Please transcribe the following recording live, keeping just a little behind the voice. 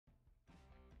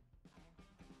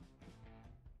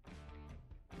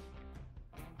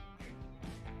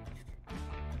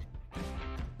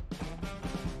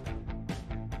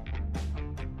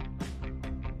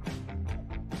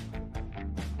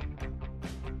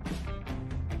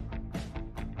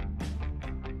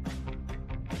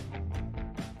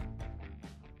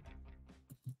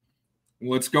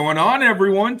What's going on,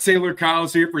 everyone? Taylor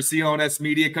Kyles here for CLNS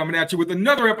Media, coming at you with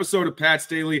another episode of Pat's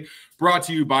Daily, brought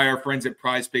to you by our friends at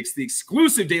PrizePicks, the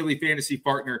exclusive daily fantasy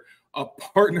partner of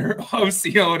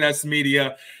CLNS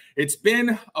Media. It's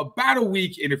been about a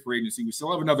week into free agency. We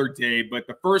still have another day, but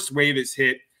the first wave is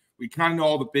hit. We kind of know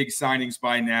all the big signings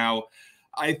by now.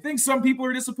 I think some people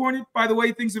are disappointed by the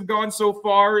way things have gone so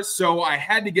far, so I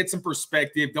had to get some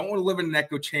perspective. Don't want to live in an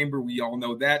echo chamber. We all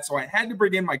know that. So I had to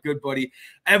bring in my good buddy,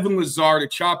 Evan Lazar, to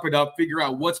chop it up, figure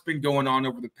out what's been going on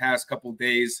over the past couple of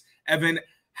days. Evan,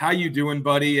 how you doing,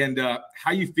 buddy? And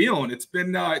how you feeling? It's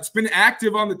been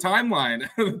active on the timeline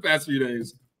the past few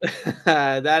days.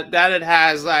 that it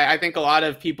has. I think a lot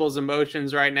of people's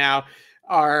emotions right now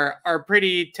are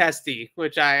pretty testy,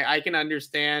 which I can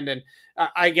understand. And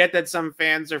I get that some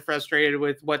fans are frustrated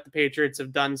with what the Patriots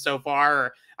have done so far.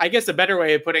 Or I guess a better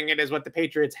way of putting it is what the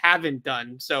Patriots haven't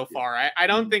done so far. I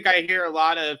don't think I hear a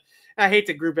lot of, I hate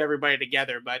to group everybody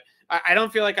together, but I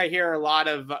don't feel like I hear a lot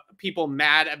of people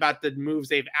mad about the moves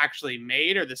they've actually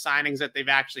made or the signings that they've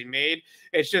actually made.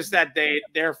 It's just that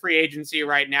their free agency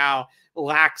right now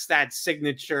lacks that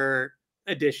signature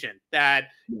addition that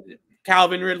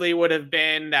Calvin Ridley would have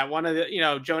been, that one of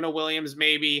the, Jonah Williams,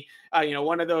 maybe,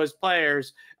 one of those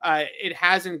players. It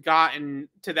hasn't gotten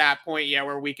to that point yet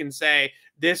where we can say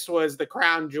this was the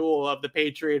crown jewel of the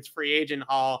Patriots free agent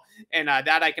haul. And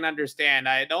that I can understand.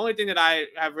 The only thing that I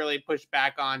have really pushed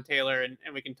back on, Taylor, and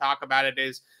we can talk about it,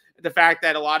 is the fact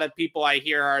that a lot of people I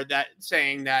hear are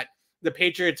saying that the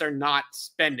Patriots are not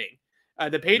spending.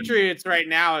 The Patriots right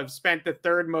now have spent the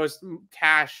third most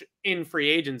cash in free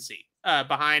agency,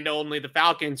 behind only the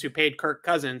Falcons, who paid Kirk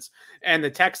Cousins, and the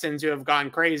Texans, who have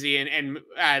gone crazy and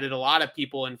added a lot of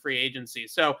people in free agency.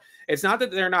 So it's not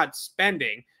that they're not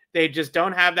spending. They just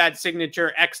don't have that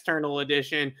signature external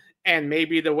addition. And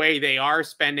maybe the way they are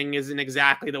spending isn't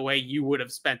exactly the way you would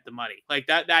have spent the money. Like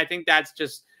that, I think that's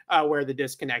just where the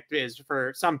disconnect is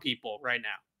for some people right now.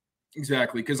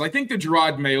 Exactly, because I think the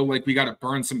Gerard Mayo, we got to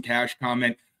burn some cash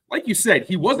comment, like you said,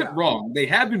 he wasn't wrong. They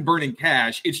have been burning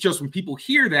cash. It's just when people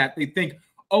hear that, they think,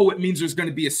 oh, it means there's going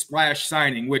to be a splash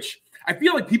signing, which I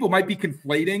feel like people might be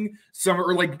conflating some,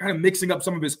 or kind of mixing up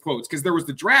some of his quotes, because there was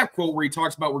the draft quote where he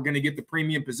talks about we're going to get the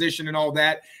premium position and all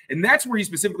that. And that's where he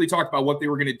specifically talked about what they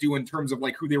were going to do in terms of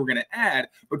who they were going to add.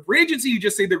 But for agency, you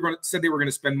just said they were going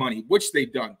to spend money, which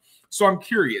they've done. So I'm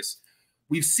curious.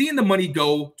 We've seen the money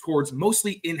go towards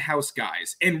mostly in-house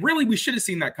guys. And really, we should have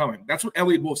seen that coming. That's what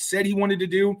Elliott Wolf said he wanted to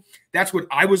do. That's what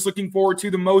I was looking forward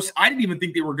to the most. I didn't even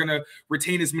think they were going to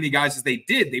retain as many guys as they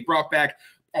did. They brought back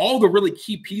all the really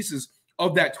key pieces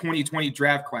of that 2020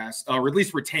 draft class, or at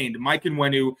least retained. Mike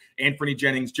Nwenu, Anthony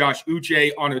Jennings, Josh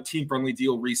Uche on a team-friendly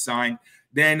deal re-signed.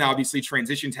 Then, obviously,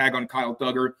 transition tag on Kyle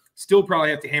Duggar. Still probably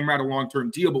have to hammer out a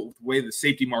long-term deal, but with the way the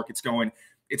safety market's going,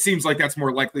 it seems like that's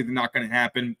more likely than not going to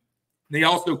happen. They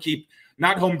also keep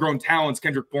not homegrown talents,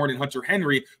 Kendrick Bourne and Hunter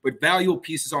Henry, but valuable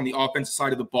pieces on the offensive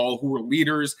side of the ball who were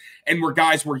leaders and were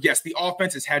guys where, yes, the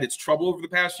offense has had its trouble over the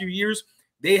past few years.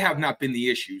 They have not been the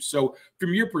issue. So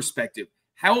from your perspective,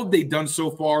 how have they done so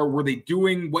far? Were they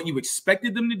doing what you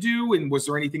expected them to do? And was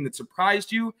there anything that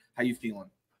surprised you? How you feeling?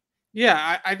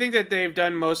 Yeah, I think that they've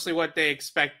done mostly what I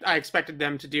expected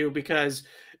them to do, because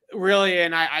really,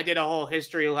 and I did a whole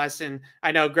history lesson.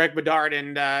 I know Greg Bedard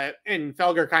and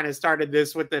Felger kind of started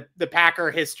this with the Packer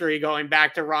history going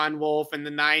back to Ron Wolf in the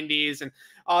 90s and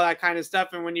all that kind of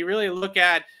stuff. And when you really look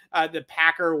at the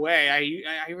Packer way,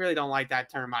 I really don't like that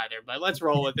term either, but let's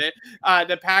roll with it.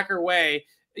 The Packer way,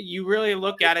 you really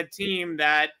look at a team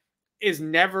that has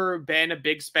never been a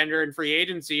big spender in free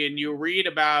agency, and you read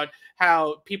about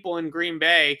how people in Green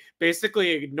Bay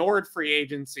basically ignored free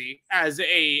agency as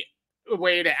a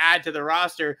way to add to the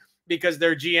roster because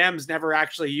their GMs never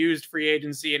actually used free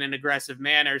agency in an aggressive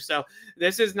manner. So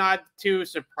this is not too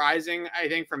surprising, I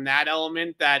think, from that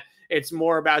element, that it's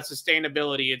more about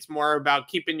sustainability. It's more about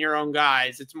keeping your own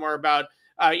guys. It's more about,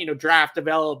 draft,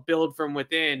 develop, build from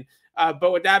within.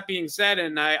 But with that being said,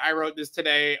 and I wrote this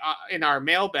today in our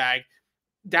mailbag,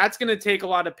 that's going to take a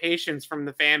lot of patience from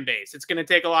the fan base. It's going to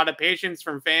take a lot of patience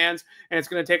from fans, and it's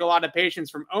going to take a lot of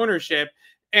patience from ownership.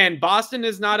 And Boston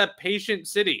is not a patient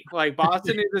city.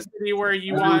 Boston is a city where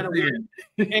you want to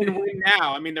win and win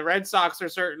now. I mean, the Red Sox are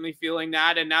certainly feeling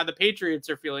that, and now the Patriots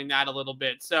are feeling that a little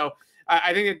bit. So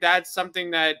I think that's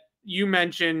something that you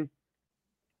mentioned.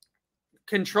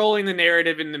 Controlling the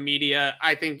narrative in the media,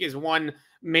 I think, is one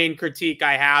main critique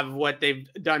I have of what they've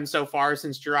done so far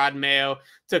since Gerard Mayo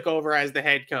took over as the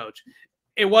head coach.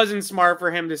 It wasn't smart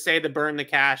for him to say the burn the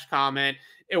cash comment.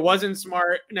 It wasn't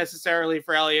smart necessarily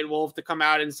for Elliott Wolf to come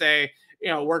out and say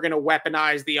we're going to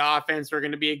weaponize the offense. We're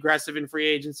going to be aggressive in free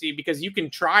agency, because you can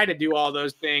try to do all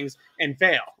those things and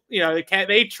fail.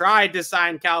 They tried to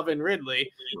sign Calvin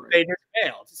Ridley. Right. They just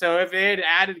failed. So if they had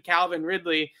added Calvin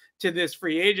Ridley to this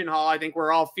free agent haul, I think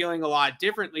we're all feeling a lot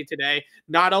differently today,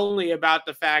 not only about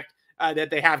the fact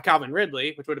that they have Calvin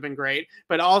Ridley, which would have been great,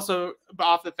 but also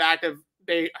off the fact of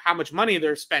how much money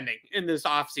they're spending in this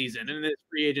offseason and in this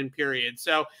free agent period.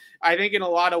 So I think in a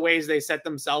lot of ways they set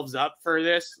themselves up for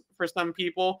this, for some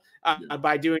people,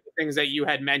 by doing the things that you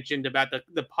had mentioned about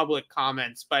the public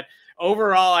comments. But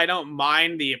overall, I don't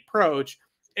mind the approach.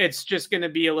 It's just going to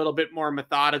be a little bit more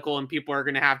methodical, and people are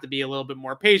going to have to be a little bit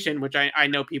more patient, which I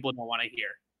know people don't want to hear.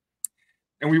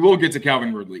 And we will get to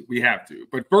Calvin Ridley. We have to.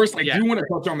 But first, I do want to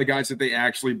touch on the guys that they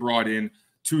actually brought in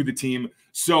to the team.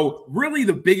 So really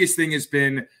the biggest thing has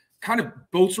been kind of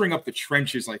bolstering up the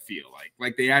trenches, I feel like.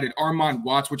 Like they added Armand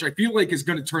Watts, which I feel like is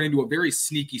going to turn into a very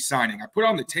sneaky signing. I put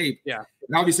on the tape. Yeah.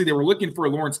 And obviously they were looking for a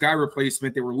Lawrence Guy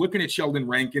replacement. They were looking at Sheldon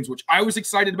Rankins, which I was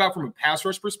excited about from a pass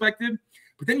rush perspective.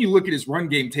 But then you look at his run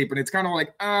game tape and it's kind of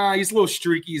like, he's a little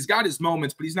streaky. He's got his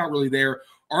moments, but he's not really there.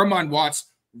 Armand Watts,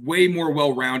 way more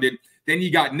well-rounded. Then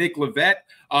you got Nick Levette,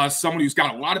 someone who's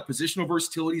got a lot of positional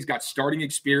versatility. He's got starting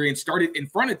experience, started in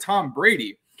front of Tom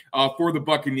Brady for the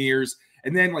Buccaneers.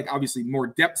 And then, like, obviously more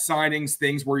depth signings,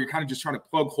 things where you're kind of just trying to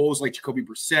plug holes like Jacoby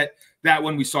Brissett. That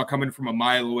one we saw coming from a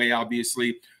mile away,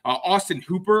 obviously. Austin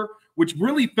Hooper, which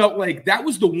really felt like that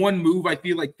was the one move I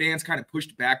feel like fans kind of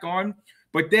pushed back on.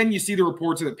 But then you see the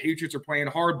reports that the Patriots are playing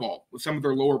hardball with some of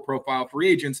their lower profile free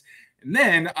agents. And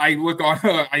then I look on,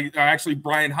 actually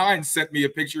Brian Hines sent me a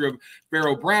picture of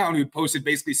Pharaoh Brown, who posted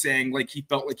basically saying like he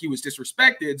felt like he was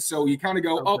disrespected. So you kind of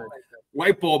go,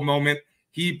 light bulb moment.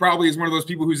 He probably is one of those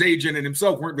people whose agent and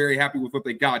himself weren't very happy with what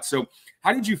they got. So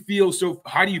how do you feel so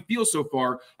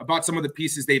far about some of the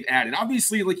pieces they've added?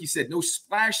 Obviously, like you said, no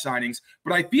splash signings,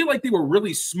 but I feel like they were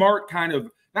really smart, kind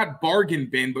of not bargain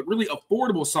bin, but really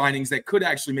affordable signings that could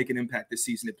actually make an impact this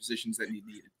season at positions that need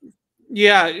needed.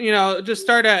 Yeah, just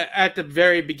start at the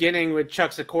very beginning with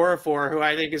Chuck Okorafor, who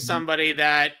I think is somebody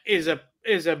that is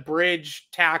a bridge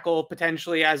tackle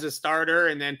potentially as a starter,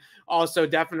 and then also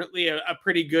definitely a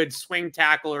pretty good swing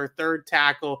tackle or third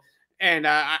tackle. And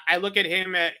I look at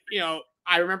him at,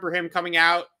 I remember him coming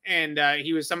out, and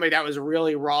he was somebody that was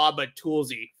really raw but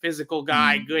toolsy, physical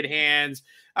guy, good hands,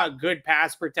 good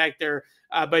pass protector.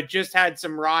 But just had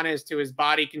some rawness to his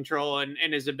body control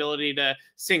and his ability to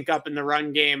sync up in the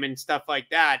run game and stuff like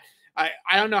that. I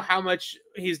don't know how much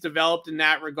he's developed in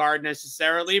that regard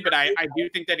necessarily, but I do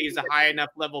think that he's a high enough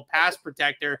level pass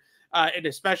protector, and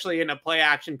especially in a play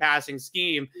action passing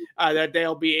scheme, that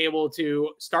they'll be able to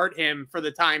start him for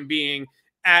the time being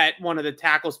at one of the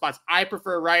tackle spots. I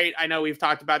prefer right. I know we've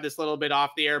talked about this a little bit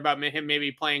off the air about him maybe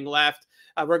playing left.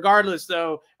 Regardless,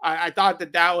 though, I thought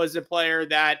that was a player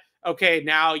that, okay,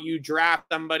 now you draft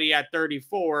somebody at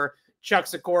 34. Chuck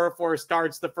Okorafor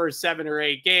starts the first 7 or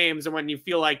 8 games, and when you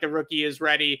feel like the rookie is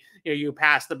ready, you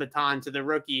pass the baton to the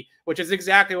rookie, which is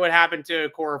exactly what happened to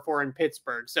Okorafor in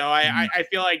Pittsburgh. So I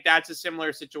feel like that's a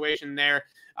similar situation there.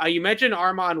 You mentioned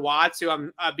Armand Watts, who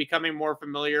I'm becoming more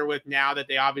familiar with now that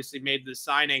they obviously made the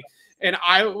signing. And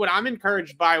what I'm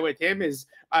encouraged by with him is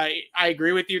I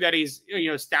agree with you that he's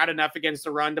stout enough against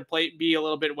the run to be a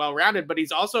little bit well-rounded, but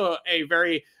he's also a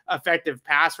very effective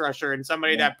pass rusher and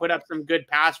somebody that put up some good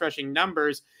pass rushing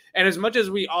numbers. And as much as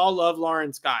we all love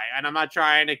Lawrence Guy, and I'm not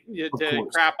trying to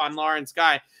crap on Lawrence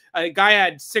Guy, a guy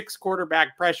had 6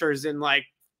 quarterback pressures in like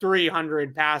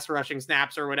 300 pass rushing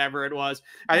snaps or whatever it was.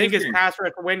 I think his pass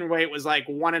rush win rate was like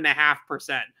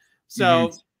 1.5%.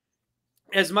 So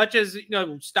as much as,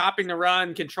 stopping the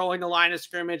run, controlling the line of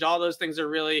scrimmage, all those things are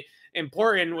really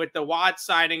important. With the Watts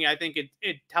signing, I think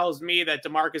it tells me that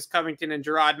DeMarcus Covington and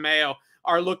Gerard Mayo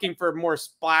are looking for more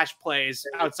splash plays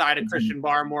outside of Christian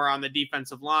Barmore on the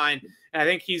defensive line. And I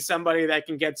think he's somebody that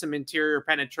can get some interior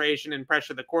penetration and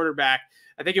pressure the quarterback.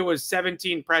 I think it was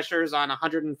 17 pressures on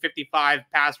 155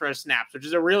 pass rush snaps, which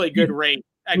is a really good rate.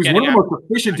 He's one of the most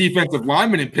efficient defensive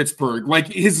linemen in Pittsburgh. Like,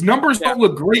 his numbers don't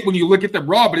look great when you look at them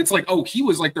raw, but it's like, he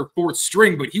was like their 4th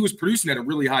string, but he was producing at a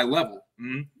really high level.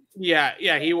 Yeah,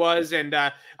 he was. And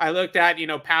I looked at,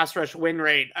 pass rush win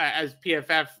rate as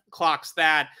PFF clocks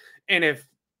that. And if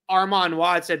Armand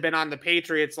Watts had been on the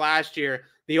Patriots last year,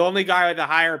 the only guy with a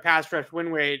higher pass rush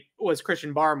win rate was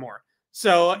Christian Barmore.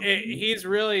 So he's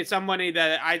really somebody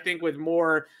that I think with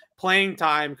more playing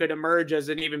time could emerge as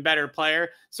an even better player.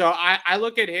 So I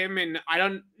look at him and I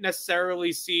don't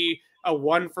necessarily see a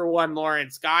 1-for-1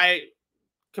 Lawrence Guy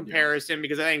comparison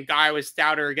because I think Guy was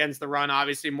stouter against the run,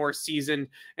 obviously more seasoned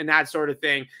and that sort of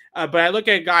thing. But I look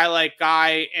at a guy like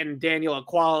Guy and Daniel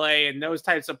Aquale and those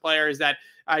types of players that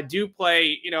do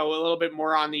play, a little bit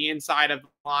more on the inside of the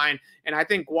line. And I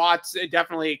think Watts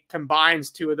definitely combines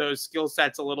two of those skill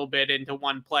sets a little bit into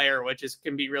one player, which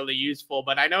can be really useful.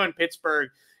 But I know in Pittsburgh,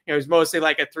 it was mostly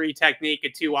like a 3 technique, a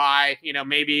 2-eye,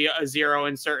 maybe a 0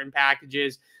 in certain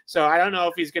packages. So I don't know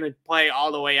if he's going to play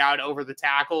all the way out over the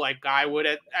tackle like Guy would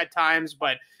at times.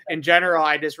 But in general,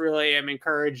 I just really am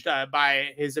encouraged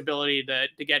by his ability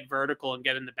to get vertical and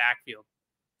get in the backfield.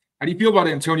 How do you feel about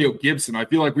Antonio Gibson? I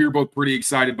feel like we were both pretty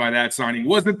excited by that signing.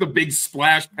 Wasn't the big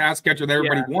splash pass catcher that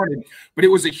everybody wanted, but it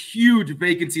was a huge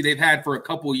vacancy they've had for a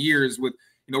couple of years with,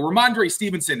 Ramondre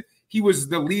Stevenson. He was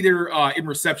the leader in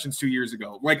receptions 2 years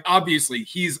ago. Like, obviously,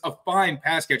 he's a fine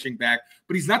pass catching back,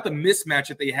 but he's not the mismatch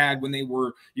that they had when they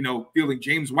were, fielding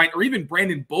James White or even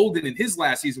Brandon Bolden in his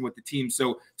last season with the team.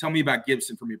 So tell me about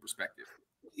Gibson from your perspective.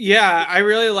 Yeah, I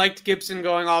really liked Gibson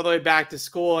going all the way back to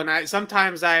school. And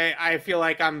sometimes I feel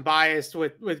like I'm biased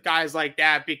with guys like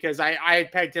that because I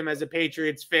pegged him as a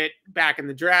Patriots fit back in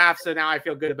the draft. So now I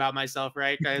feel good about myself,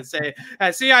 right? I say,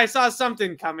 see, I saw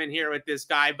something coming here with this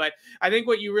guy. But I think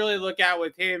what you really look at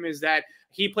with him is that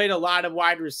he played a lot of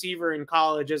wide receiver in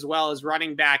college as well as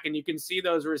running back. And you can see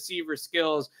those receiver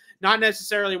skills, not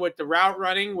necessarily with the route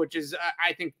running, which is,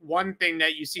 I think, one thing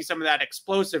that you see some of that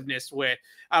explosiveness with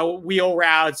wheel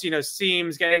routes,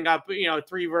 seams, getting up,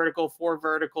 3 vertical, 4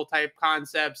 vertical type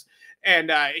concepts. And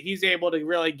he's able to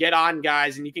really get on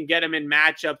guys, and you can get him in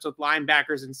matchups with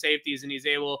linebackers and safeties, and he's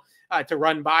able to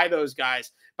run by those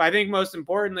guys. But I think most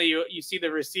importantly, you see the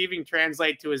receiving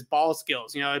translate to his ball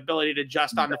skills, ability to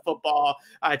adjust on the football,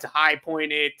 to high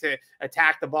point it, to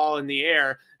attack the ball in the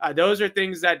air. Those are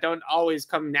things that don't always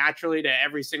come naturally to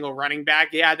every single running back.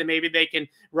 Yeah, maybe they can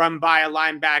run by a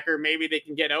linebacker. Maybe they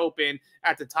can get open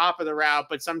at the top of the route,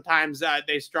 but sometimes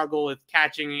they struggle with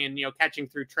catching and, catching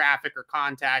through traffic or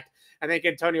contact. I think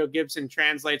Antonio Gibson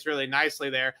translates really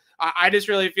nicely there. I just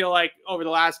really feel like over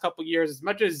the last couple of years, as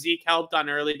much as Zeke helped on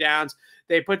early downs,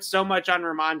 they put so much on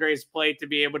Ramondre's plate to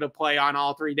be able to play on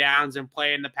all 3 downs and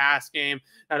play in the pass game.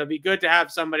 That'll be good to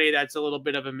have somebody that's a little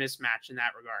bit of a mismatch in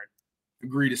that regard.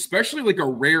 Agreed, especially like a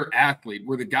rare athlete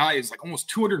where the guy is like almost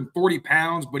 240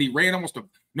 pounds, but he ran almost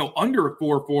under a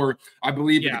 4.4, I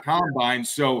believe, in the combine.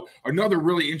 So another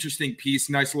really interesting piece,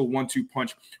 nice little 1-2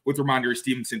 punch with Ramondre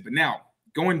Stevenson. But now,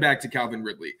 going back to Calvin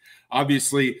Ridley,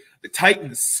 obviously the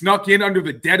Titans snuck in under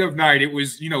the dead of night. It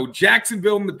was,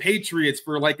 Jacksonville and the Patriots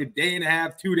for like a day and a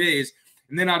half, 2 days.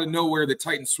 And then out of nowhere, the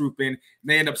Titans swoop in and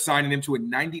they end up signing him to a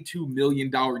 $92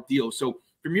 million deal. So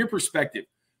from your perspective,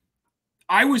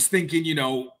 I was thinking,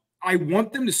 I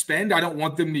want them to spend. I don't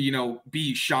want them to,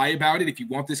 be shy about it. If you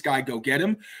want this guy, go get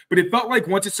him. But it felt like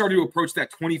once it started to approach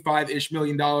that $25-ish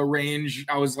million range,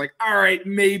 I was like, all right,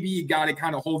 maybe you got to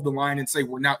kind of hold the line and say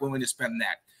we're not willing to spend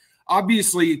that.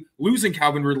 Obviously, losing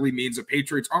Calvin Ridley means the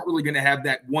Patriots aren't really going to have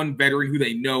that one veteran who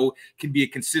they know can be a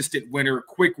consistent winner,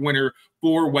 quick winner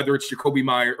for whether it's Jacoby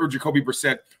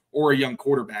Brissett or a young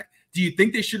quarterback. Do you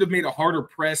think they should have made a harder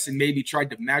press and maybe tried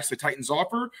to match the Titans'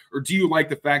 offer? Or do you like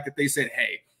the fact that they said,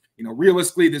 hey,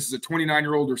 realistically, this is a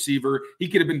 29-year-old receiver. He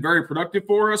could have been very productive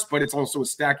for us, but it's also a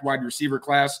stacked wide receiver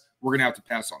class. We're going to have to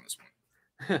pass on this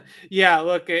one. Yeah,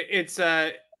 look, it's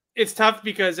tough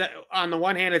because on the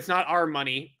one hand, it's not our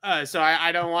money. So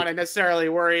I don't want to necessarily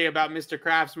worry about Mr.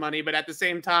 Kraft's money, but at the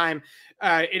same time,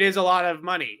 it is a lot of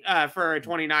money for a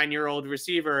 29-year-old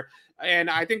receiver.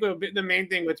 And I think the main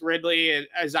thing with Ridley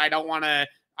is I don't want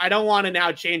to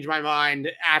now change my mind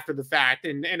after the fact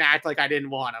and act like I didn't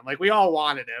want him. Like, we all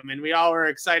wanted him and we all were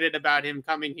excited about him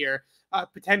coming here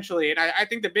potentially. And I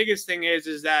think the biggest thing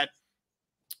is that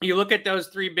you look at those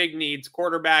 3 big needs: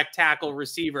 quarterback, tackle,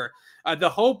 receiver. The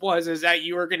hope is that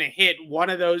you were going to hit one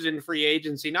of those in free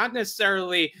agency, not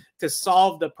necessarily to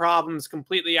solve the problems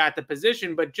completely at the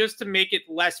position, but just to make it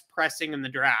less pressing in the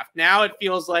draft. Now it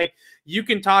feels like you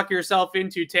can talk yourself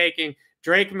into taking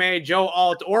Drake May, Joe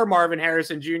Alt, or Marvin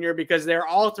Harrison Jr. because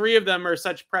all 3 of them are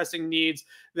such pressing needs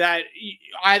that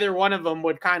either one of them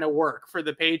would kind of work for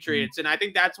the Patriots. And I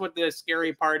think that's what the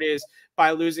scary part is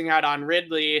by losing out on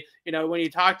Ridley. When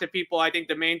you talk to people, I think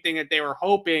the main thing that they were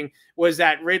hoping was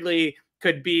that Ridley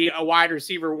could be a wide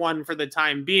receiver 1 for the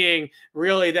time being,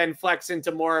 really then flex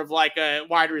into more of like a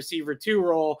wide receiver 2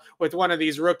 role with one of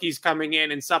these rookies coming in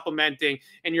and supplementing,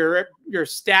 and you're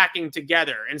stacking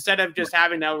together instead of just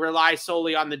having to rely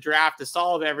solely on the draft to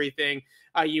solve everything.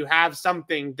 you have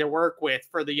something to work with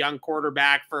for the young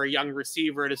quarterback, for a young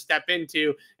receiver to step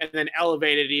into and then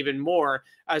elevate it even more.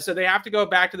 So they have to go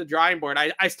back to the drawing board.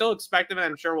 I still expect them, and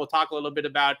I'm sure we'll talk a little bit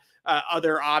about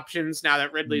other options now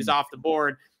that Ridley's off the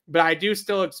board. But I do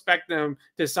still expect them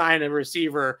to sign a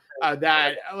receiver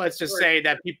that, let's just say,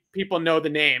 that people know the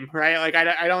name, right? Like,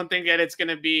 I don't think that it's going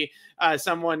to be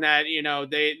someone that,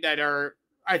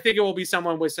 I think it will be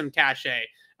someone with some cachet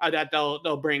that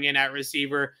they'll bring in at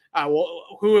receiver.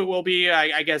 Who it will be,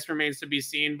 I guess, remains to be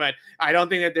seen. But I don't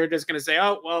think that they're just going to say,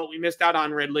 oh, well, we missed out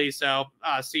on Ridley, so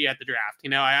see you at the draft.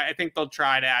 I think they'll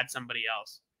try to add somebody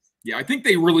else. Yeah, I think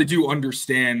they really do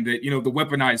understand that, the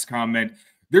weaponized comment,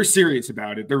 they're serious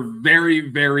about it. They're very,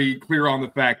 very clear on the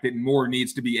fact that more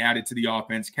needs to be added to the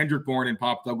offense. Kendrick Bourne and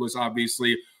Pop Douglas,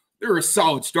 obviously, they're a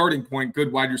solid starting point,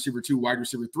 good wide receiver 2, wide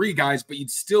receiver 3 guys, but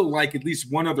you'd still like at least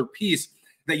one other piece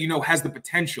that has the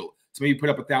potential to maybe put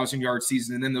up 1,000-yard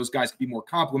season, and then those guys can be more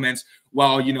complements.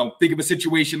 While, think of a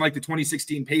situation like the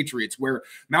 2016 Patriots where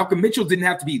Malcolm Mitchell didn't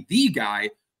have to be the guy,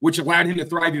 which allowed him to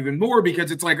thrive even more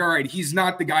because it's like, all right, he's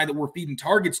not the guy that we're feeding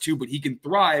targets to, but he can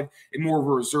thrive in more of a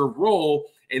reserve role.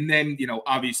 And then,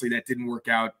 obviously that didn't work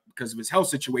out because of his health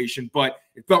situation, but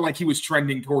it felt like he was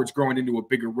trending towards growing into a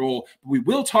bigger role. But we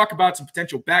will talk about some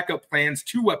potential backup plans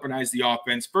to weaponize the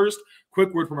offense. First,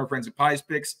 quick word from our friends at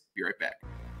PrizePicks. Be right back.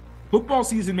 Football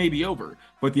season may be over,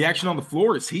 but the action on the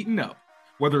floor is heating up.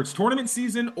 Whether it's tournament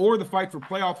season or the fight for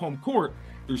playoff home court,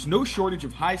 there's no shortage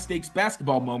of high-stakes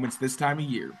basketball moments this time of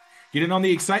year. Get in on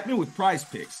the excitement with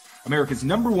PrizePicks, America's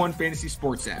 #1 fantasy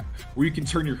sports app, where you can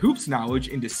turn your hoops knowledge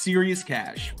into serious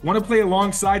cash. Want to play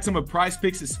alongside some of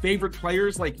PrizePicks' favorite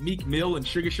players like Meek Mill and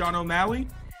Sugar Sean O'Malley?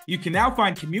 You can now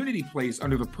find community plays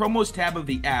under the promos tab of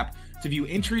the app to view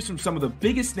entries from some of the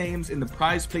biggest names in the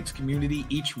PrizePicks community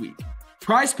each week.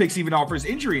 PrizePicks even offers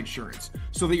injury insurance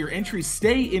so that your entries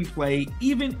stay in play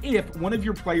even if one of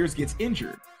your players gets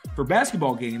injured. For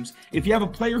basketball games, if you have a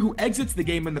player who exits the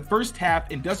game in the first half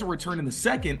and doesn't return in the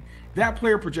second, that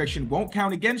player projection won't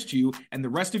count against you and the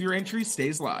rest of your entry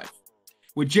stays live.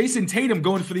 With Jason Tatum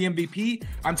going for the MVP,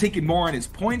 I'm taking more on his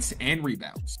points and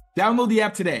rebounds. Download the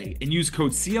app today and use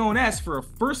code CLNS for a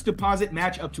first deposit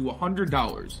match up to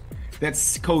 $100.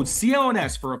 That's code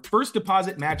CLNS for a first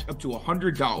deposit match up to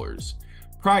 $100.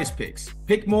 PrizePicks.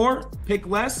 Pick more, pick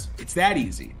less. It's that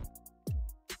easy.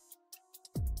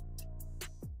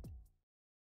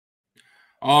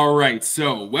 All right,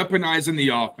 so weaponizing the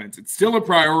offense. It's still a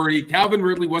priority. Calvin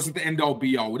Ridley wasn't the end-all,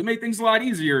 be-all. Would have made things a lot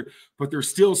easier, but there's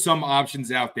still some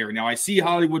options out there. Now, I see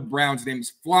Hollywood Brown's name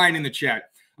is flying in the chat.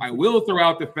 I will throw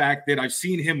out the fact that I've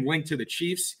seen him linked to the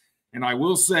Chiefs, and I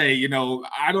will say, I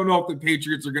don't know if the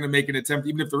Patriots are going to make an attempt,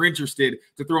 even if they're interested,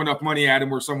 to throw enough money at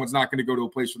him where someone's not going to go to a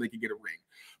place where they can get a ring.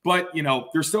 But,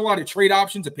 there's still a lot of trade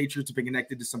options. The Patriots have been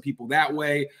connected to some people that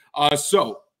way.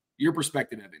 So, your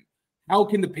perspective, Evan. How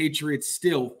can the Patriots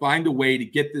still find a way to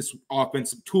get this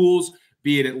offensive tools,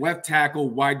 be it at left tackle,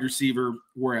 wide receiver,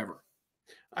 wherever?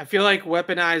 I feel like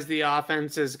weaponize the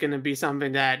offense is going to be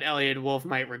something that Elliott Wolf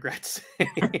might regret saying.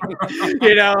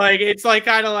 It's like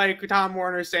kind of like Tom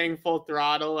Warner saying full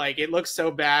throttle. Like, it looks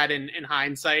so bad in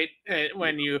hindsight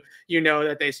when you know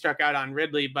that they struck out on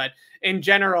Ridley. But in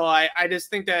general, I just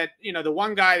think that, the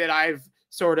one guy that I've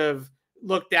sort of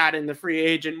looked at in the free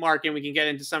agent market, we can get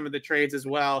into some of the trades as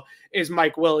well, is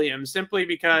Mike Williams, simply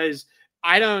because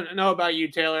I don't know about you,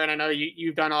 Taylor, and I know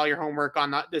you've done all your homework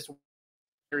on this.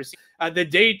 The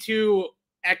day 2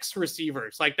 X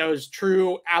receivers, like those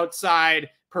true outside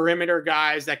perimeter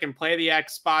guys that can play the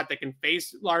X spot, that can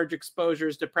face large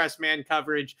exposures to press man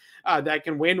coverage, that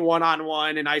can win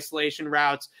one-on-one and isolation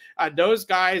routes. Those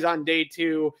guys on day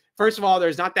 2, first of all,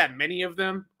 there's not that many of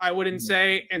them, I wouldn't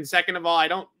say. And second of all, I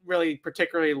don't really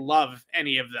particularly love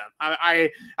any of them.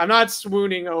 I'm not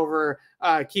swooning over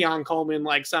Keon Coleman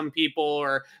like some people,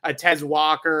 or Tez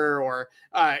Walker, or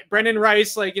Brendan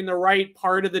Rice, like in the right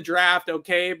part of the draft,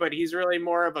 okay, but he's really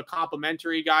more of a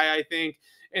complimentary guy, I think,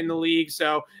 in the league.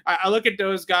 So I look at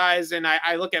those guys and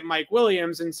I look at Mike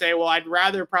Williams and say, well, I'd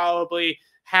rather probably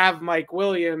have Mike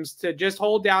Williams to just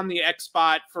hold down the X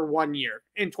spot for 1 year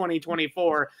in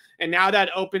 2024. And now that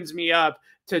opens me up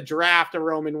to draft a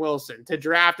Roman Wilson, to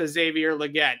draft a Xavier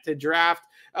Legette, to draft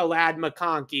a Lad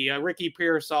McConkey, a Ricky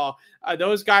Pearsall.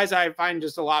 Those guys I find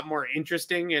just a lot more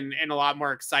interesting and a lot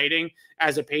more exciting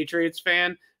as a Patriots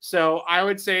fan. So I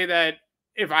would say that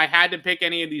if I had to pick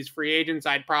any of these free agents,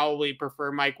 I'd probably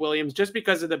prefer Mike Williams, just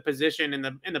because of the position and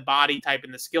the body type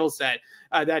and the skill set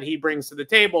that he brings to the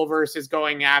table, versus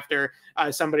going after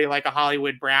somebody like a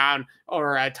Hollywood Brown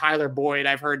or a Tyler Boyd.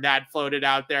 I've heard that floated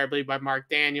out there, I believe, by Mark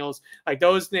Daniels. Like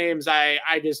those names, I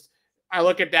I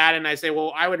look at that and I say,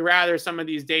 well, I would rather some of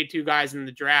these day 2 guys in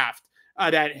the draft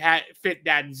that fit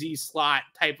that Z slot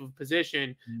type of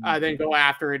position than go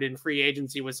after it in free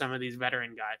agency with some of these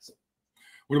veteran guys.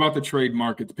 What about the trade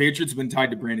market? The Patriots have been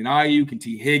tied to Brandon Ayuk and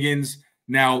T. Higgins.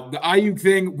 Now, the Ayuk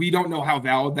thing, we don't know how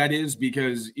valid that is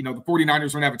because, the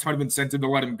 49ers don't have a ton of incentive to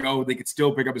let him go. They could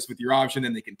still pick up his 5th-year option,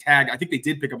 and they can tag. I think they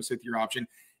did pick up his 5th-year option,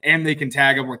 and they can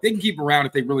tag him. Like, they can keep him around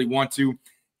if they really want to.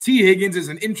 T. Higgins is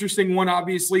an interesting one,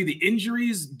 obviously. The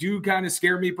injuries do kind of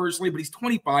scare me personally, but he's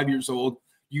 25 years old.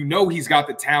 He's got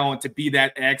the talent to be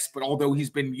that X, but although he's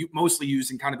been mostly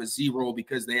used in kind of a Z role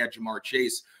because they had Jamar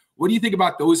Chase. What do you think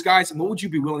about those guys, and what would you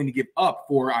be willing to give up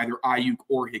for either Ayuk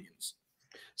or Higgins?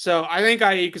 So I think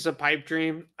Ayuk is a pipe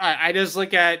dream. I just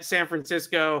look at San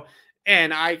Francisco,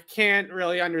 and I can't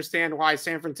really understand why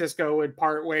San Francisco would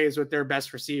part ways with their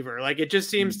best receiver. Like, it just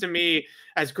seems to me,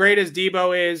 as great as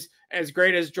Debo is, as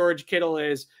great as George Kittle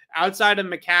is, outside of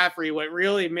McCaffrey, what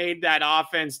really made that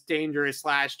offense dangerous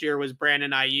last year was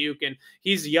Brandon Ayuk, and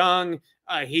he's young.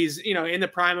 He's, in the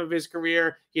prime of his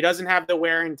career. He doesn't have the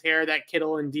wear and tear that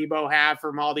Kittle and Debo have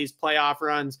from all these playoff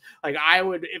runs. Like,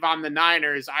 if I'm the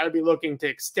Niners, I would be looking to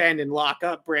extend and lock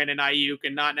up Brandon Ayuk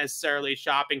and not necessarily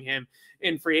shopping him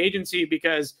in free agency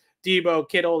because Debo,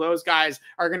 Kittle, those guys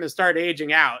are going to start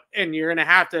aging out, and you're going to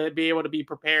have to be able to be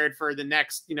prepared for the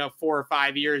next, 4 or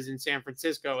 5 years in San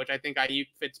Francisco, which I think Ayuk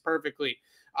fits perfectly.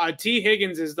 T.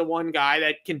 Higgins is the one guy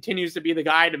that continues to be the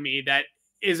guy to me that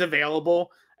is available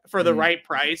for the right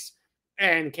price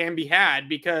and can be had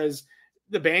because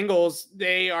the Bengals,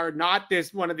 they are not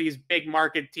one of these big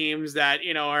market teams that,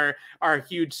 are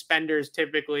huge spenders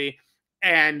typically.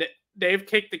 And they've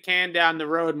kicked the can down the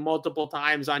road multiple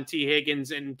times on T.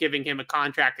 Higgins and giving him a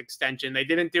contract extension. They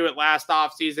didn't do it last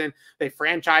offseason. They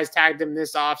franchise tagged him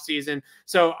this offseason.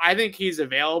 So I think he's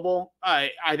available.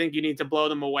 I think you need to blow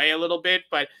them away a little bit,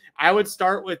 but I would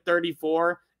start with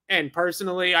 34. And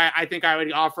personally, I think I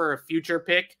would offer a future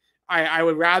pick. I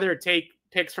would rather take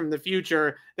picks from the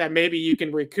future that maybe you can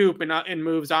recoup and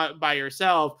moves out by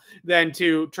yourself than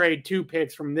to trade 2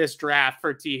 picks from this draft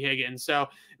for T. Higgins. So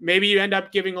maybe you end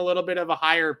up giving a little bit of a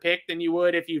higher pick than you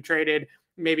would if you traded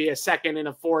maybe a 2nd and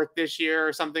a 4th this year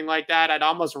or something like that. I'd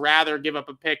almost rather give up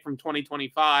a pick from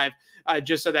 2025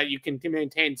 just so that you can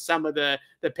maintain some of the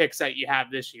picks that you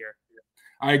have this year.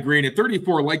 I agree. And at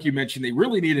 34, like you mentioned, they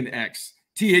really need an X.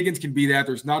 T. Higgins can be that.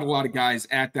 There's not a lot of guys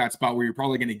at that spot where you're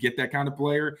probably going to get that kind of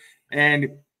player. And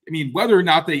whether or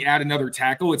not they add another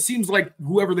tackle, it seems like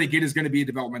whoever they get is going to be a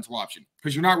developmental option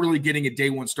because you're not really getting a day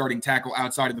 1 starting tackle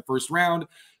outside of the 1st round.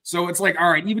 So it's like,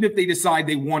 all right, even if they decide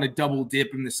they want to double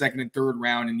dip in the 2nd and 3rd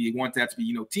round and you want that to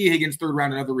be, T. Higgins, 3rd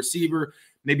round, another receiver,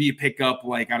 maybe you pick up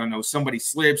somebody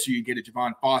slips or you get a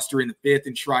Javon Foster in the 5th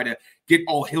and try to get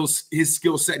all his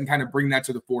skill set and kind of bring that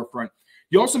to the forefront.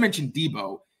 You also mentioned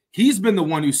Debo. He's been the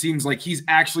one who seems like he's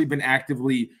actually been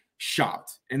actively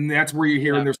shopped. And that's where you're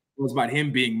hearing there's about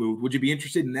him being moved. Would you be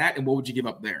interested in that? And what would you give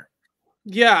up there?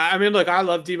 Yeah, look, I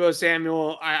love Deebo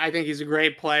Samuel. I think he's a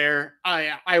great player.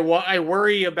 I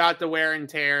worry about the wear and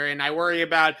tear, and I worry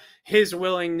about his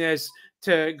willingness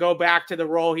to go back to the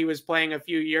role he was playing a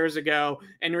few years ago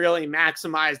and really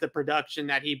maximize the production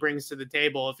that he brings to the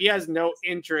table. If he has no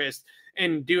interest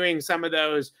in doing some of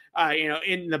those,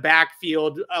 in the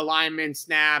backfield alignment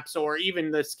snaps or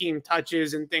even the scheme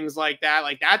touches and things like that,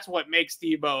 like that's what makes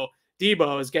Debo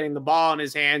is getting the ball in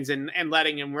his hands and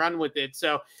letting him run with it.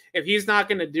 So if he's not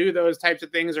going to do those types of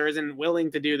things or isn't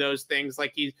willing to do those things,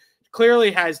 like he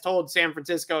clearly has told San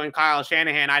Francisco and Kyle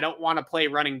Shanahan, I don't want to play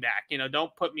running back.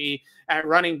 Don't put me at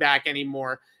running back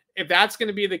anymore. If that's going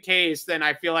to be the case, then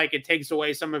I feel like it takes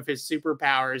away some of his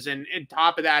superpowers. And on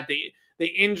top of that, the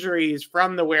injuries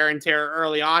from the wear and tear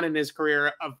early on in his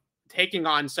career of taking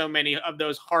on so many of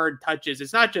those hard touches.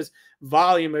 It's not just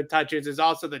volume of touches, it's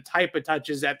also the type of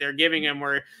touches that they're giving him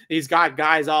where he's got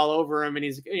guys all over him and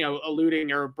he's,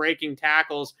 eluding or breaking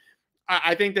tackles.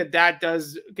 I think that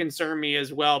does concern me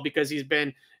as well because he's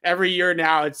been every year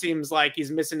now, it seems like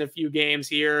he's missing a few games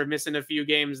here, missing a few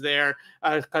games there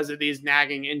because of these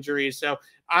nagging injuries. So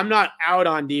I'm not out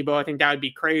on Debo. I think that would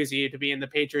be crazy to be in the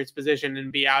Patriots position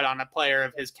and be out on a player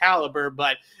of his caliber,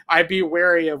 but I'd be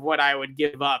wary of what I would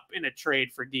give up in a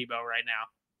trade for Debo right now.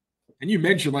 And you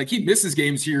mentioned like he misses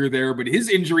games here or there, but his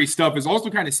injury stuff is also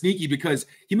kind of sneaky because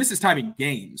he misses time in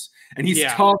games and he's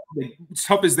tough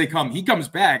as they come. He comes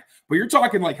back, but you're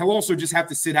talking like he'll also just have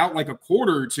to sit out like a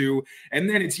quarter or two. And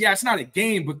then it's not a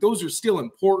game, but those are still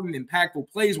important, impactful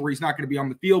plays where he's not going to be on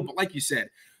the field. But like you said,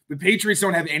 the Patriots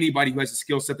don't have anybody who has a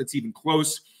skill set that's even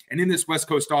close. And in this West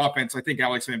Coast offense, I think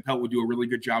Alex Van Pelt would do a really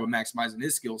good job of maximizing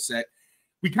his skill set.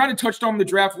 We kind of touched on the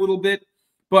draft a little bit,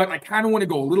 but I kind of want to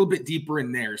go a little bit deeper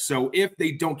in there. So if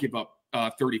they don't give up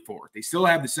 34, they still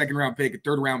have the second round pick, a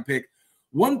third round pick.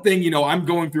 One thing, I'm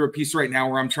going through a piece right now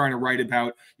where I'm trying to write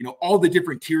about, all the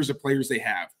different tiers of players they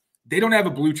have. They don't have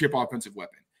a blue chip offensive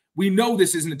weapon. We know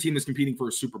this isn't a team that's competing for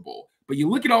a Super Bowl, but you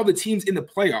look at all the teams in the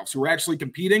playoffs who are actually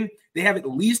competing, they have at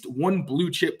least one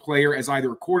blue chip player as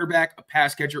either a quarterback, a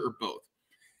pass catcher, or both.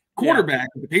 Quarterback,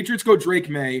 if the Patriots go Drake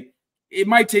May, it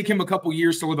might take him a couple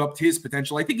years to live up to his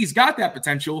potential. I think he's got that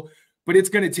potential, but it's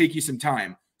going to take you some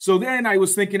time. So then I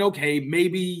was thinking, okay,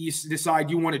 maybe you decide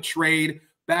you want to trade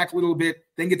back a little bit,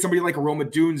 then get somebody like a Roma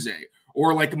Dunze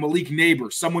or like a Malik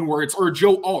Neighbor, someone where it's, or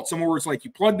Joe Alt, someone where it's like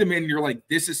you plug them in and you're like,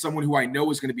 this is someone who I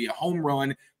know is going to be a home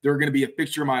run. They're going to be a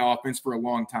fixture in my offense for a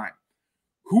long time.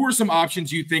 Who are some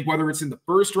options you think, whether it's in the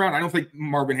first round? I don't think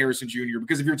Marvin Harrison Jr.,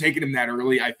 because if you're taking him that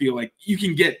early, I feel like you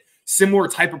can get similar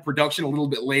type of production a little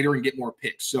bit later and get more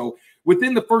picks. So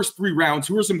within the first 3 rounds,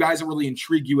 who are some guys that really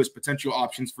intrigue you as potential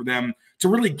options for them to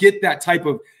really get that type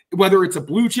of, whether it's a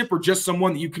blue chip or just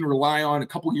someone that you can rely on a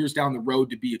couple years down the road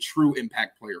to be a true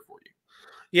impact player for you?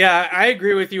 Yeah, I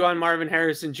agree with you on Marvin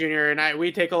Harrison Jr. And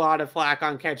we take a lot of flack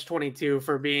on Catch 22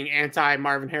 for being anti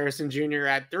Marvin Harrison Jr.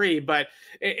 at 3, but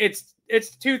it's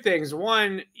 2 things.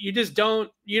 One, you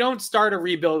don't start a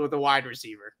rebuild with a wide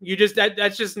receiver.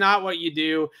 That's just not what you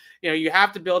do. You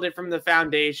have to build it from the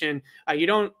foundation. You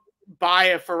don't buy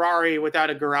a Ferrari without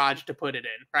a garage to put it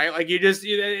in, right? Like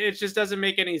it just doesn't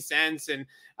make any sense. And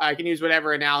I can use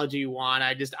whatever analogy you want.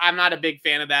 I'm not a big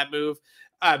fan of that move.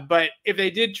 But if they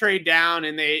did trade down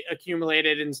and they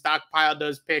accumulated and stockpiled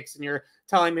those picks, and you're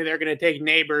telling me they're going to take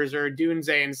Neighbors or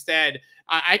Dunze instead,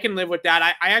 I can live with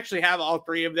that. I actually have all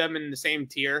 3 of them in the same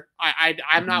tier.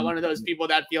 I'm not one of those people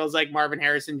that feels like Marvin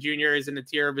Harrison Jr. is in a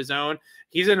tier of his own.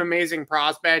 He's an amazing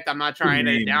prospect. I'm not trying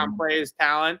to downplay his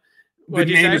talent. The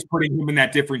name is putting him in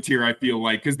that different tier, I feel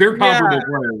like, because they're comparable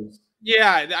players.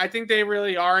 Yeah, I think they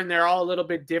really are, and they're all a little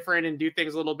bit different and do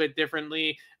things a little bit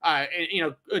differently.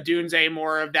 Dunze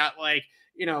more of that, like,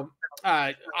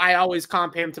 I always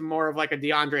comp him to more of like a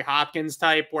DeAndre Hopkins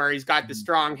type, where he's got the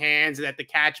strong hands and at the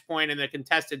catch point and the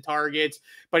contested targets,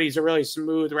 but he's a really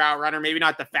smooth route runner. Maybe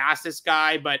not the fastest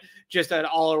guy, but just an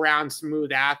all-around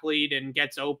smooth athlete and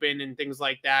gets open and things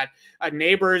like that.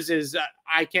 Neighbors is,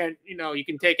 you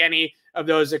can take any of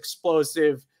those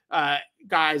explosive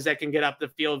guys that can get up the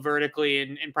field vertically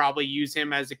and probably use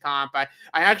him as a comp. I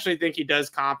actually think he does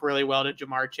comp really well to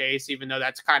Jamar Chase, even though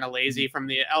that's kind of lazy from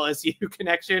the LSU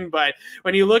connection. But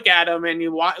when you look at him and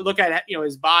you look at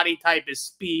his body type, his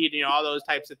speed, all those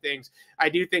types of things, I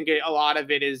do think a lot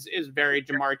of it is very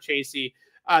Jamar Chasey.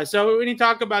 So when you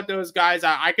talk about those guys,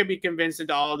 I could be convinced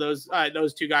into all of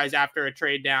those 2 guys after a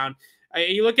trade down.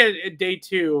 You look at day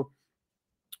 2.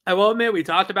 I will admit, we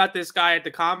talked about this guy at the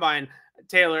combine,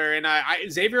 Taylor, and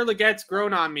Xavier Legette's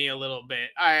grown on me a little bit.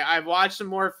 I've watched some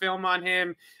more film on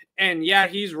him, and yeah,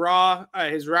 he's raw.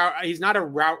 He's not a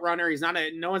route runner.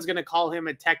 No one's going to call him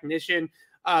a technician,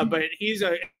 but he's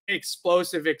a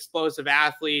explosive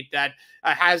athlete that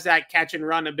has that catch and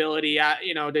run ability,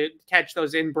 to catch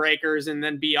those in breakers and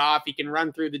then be off. He can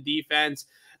run through the defense.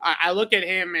 I look at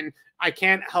him and I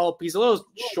can't help. He's a little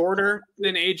shorter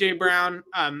than AJ Brown,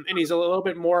 and he's a little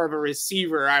bit more of a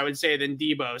receiver, I would say, than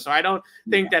Debo. So I don't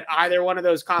think that either one of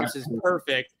those comps is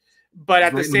perfect. But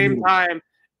at the same time,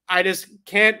 I just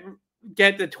can't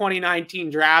get the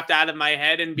 2019 draft out of my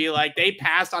head and be like, they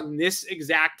passed on this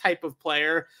exact type of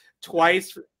player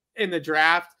twice in the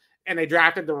draft, and they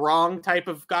drafted the wrong type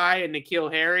of guy in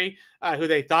N'Keal Harry, who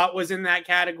they thought was in that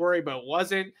category but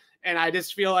wasn't. And I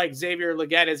just feel like Xavier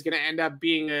Legette is going to end up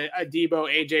being a Debo,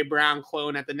 AJ Brown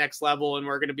clone at the next level. And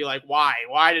we're going to be like, why?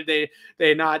 Why did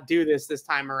they not do this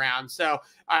time around? So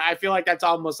I feel like that's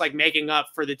almost like making up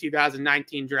for the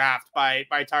 2019 draft by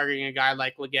targeting a guy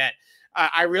like Legette.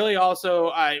 I really also,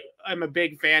 I'm a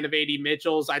big fan of A.D.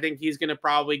 Mitchell's. I think he's going to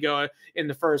probably go in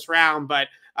the first round, but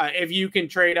if you can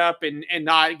trade up and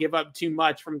not give up too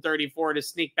much from 34 to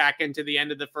sneak back into the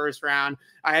end of the first round,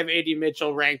 I have A.D.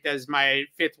 Mitchell ranked as my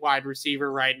 5th wide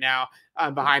receiver right now,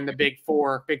 behind the big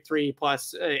 3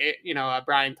 plus,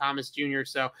 Brian Thomas Jr.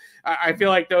 So I feel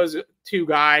like those 2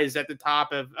 guys at the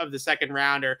top of the second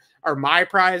round are my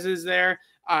prizes there.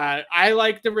 I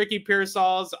like the Ricky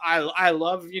Pearsalls. I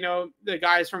love, the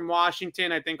guys from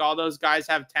Washington. I think all those guys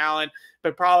have talent,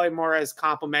 but probably more as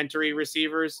complementary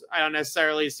receivers. I don't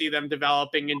necessarily see them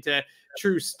developing into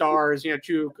true stars,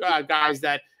 true guys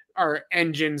that are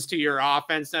engines to your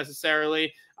offense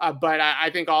necessarily. But I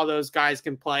think all those guys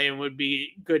can play and would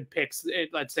be good picks,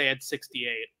 let's say at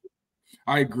 68.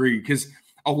 I agree, because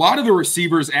a lot of the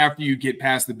receivers after you get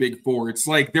past the big four, it's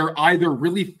like they're either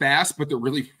really fast, but they're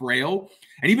really frail.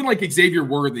 And even like Xavier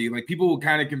Worthy, like people will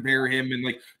kind of compare him and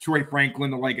like Troy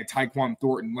Franklin to like a Tyquan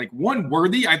Thornton. Like one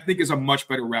Worthy, I think, is a much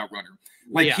better route runner.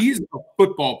 Like he's a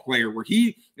football player where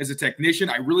he is a technician.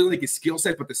 I really like his skill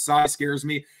set, but the size scares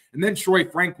me. And then Troy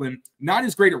Franklin, not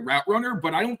as great a route runner,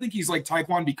 but I don't think he's like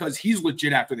Tyquan because he's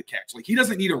legit after the catch. Like he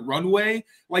doesn't need a runway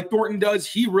like Thornton does.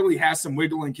 He really has some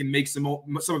wiggle and can make some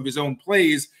of his own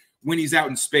plays when he's out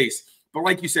in space. But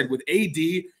like you said, with AD,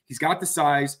 he's got the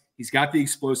size, he's got the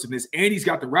explosiveness, and he's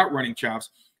got the route running chops.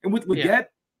 And with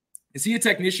Leggett, is he a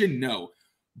technician? No.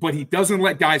 But he doesn't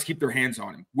let guys keep their hands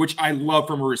on him, which I love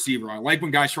from a receiver. I like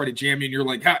when guys try to jam you and you're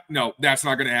like, no, that's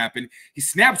not going to happen. He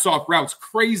snaps off routes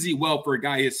crazy well for a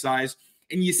guy his size.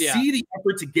 And you see the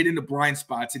effort to get into blind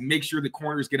spots and make sure the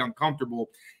corners get uncomfortable.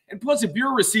 And plus, if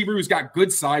you're a receiver who's got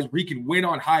good size where he can win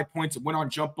on high points and win on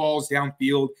jump balls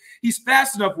downfield, he's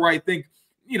fast enough where I think,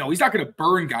 he's not going to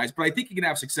burn guys, but I think he can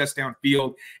have success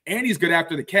downfield, and he's good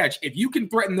after the catch. If you can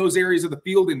threaten those areas of the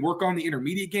field and work on the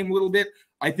intermediate game a little bit,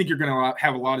 I think you're going to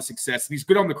have a lot of success. And he's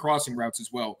good on the crossing routes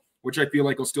as well, which I feel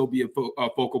like will still be a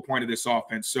focal point of this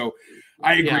offense. So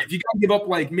I agree. If you got to give up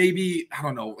like maybe, I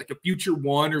don't know, like a future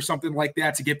one or something like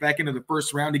that to get back into the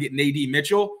first round to get an AD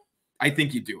Mitchell, I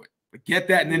think you do it. But get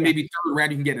that, and then maybe third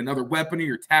round you can get another weapon or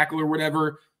your tackle or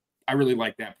whatever. I really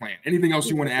like that plan. Anything else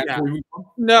you want to add?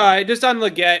 No, just on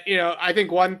Leggett, I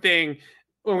think one thing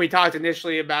when we talked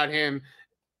initially about him,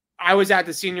 I was at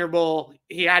the Senior Bowl.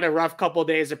 He had a rough couple of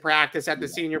days of practice at the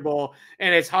Senior Bowl,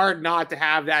 and it's hard not to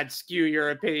have that skew your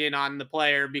opinion on the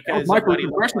player because my first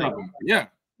impression of him.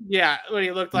 What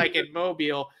he looked like in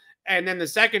Mobile. And then the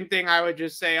second thing I would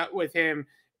just say with him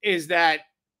is that,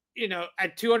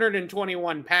 at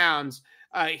 221 pounds,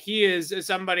 he is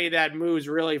somebody that moves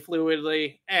really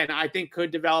fluidly, and I think could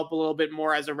develop a little bit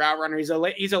more as a route runner.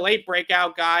 He's a late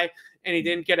breakout guy, and he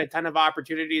didn't get a ton of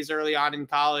opportunities early on in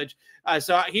college.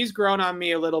 So he's grown on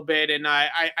me a little bit, and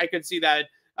I could see that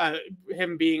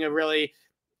him being a really,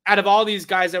 out of all these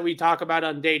guys that we talk about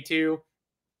on day two,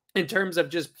 in terms of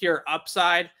just pure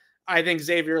upside, I think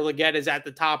Xavier Leggett is at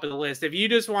the top of the list. If you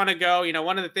just want to go,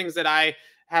 one of the things that I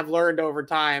have learned over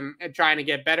time and trying to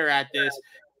get better at this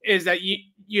is that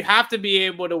you have to be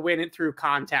able to win it through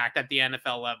contact at the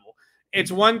NFL level.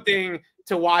 It's one thing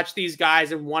to watch these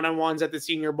guys in one-on-ones at the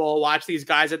Senior Bowl, watch these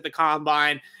guys at the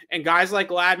Combine, and guys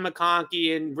like Ladd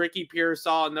McConkey and Ricky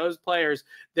Pearsall and those players,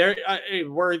 they're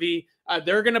worthy.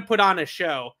 They're going to put on a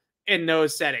show in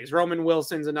those settings. Roman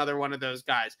Wilson's another one of those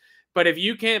guys. But if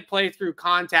you can't play through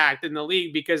contact in the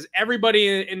league, because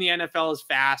everybody in the NFL is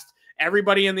fast,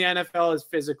 everybody in the NFL is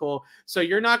physical, so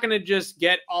you're not going to just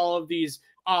get all of these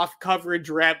off coverage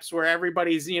reps where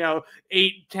everybody's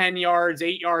 8, 10 yards,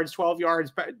 8 yards, 12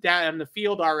 yards down the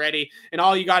field already, and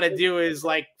all you got to do is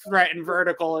like threaten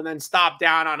vertical and then stop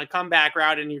down on a comeback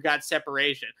route and you got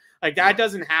separation. Like that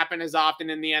doesn't happen as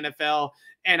often in the NFL.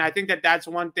 And I think that that's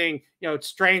one thing,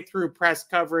 strength through press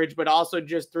coverage, but also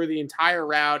just through the entire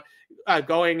route,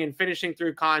 going and finishing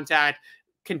through contact,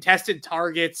 contested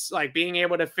targets, like being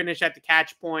able to finish at the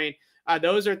catch point.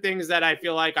 Those are things that I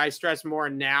feel like I stress more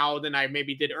now than I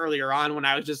maybe did earlier on when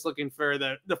I was just looking for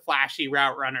the flashy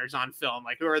route runners on film.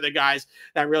 Like, who are the guys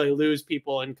that really lose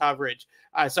people in coverage?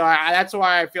 So that's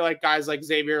why I feel like guys like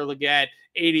Xavier Leggett,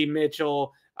 AD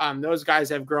Mitchell, those guys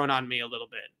have grown on me a little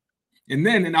bit.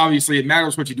 And obviously it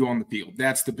matters what you do on the field.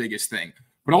 That's the biggest thing.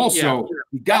 But also,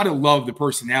 you got to love the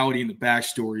personality and the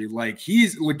backstory. Like,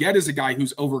 Leggett is a guy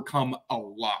who's overcome a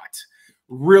lot.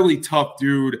 Really tough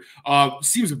dude.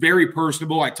 Seems very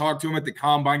personable. I talked to him at the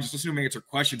Combine, just listening to him answer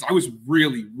questions. I was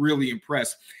really, really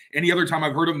impressed. Any other time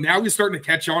I've heard him, now he's starting to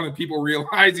catch on and people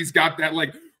realize he's got that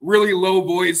like really low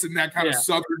voice and that kind of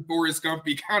Southern Forrest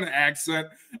Gumpy kind of accent.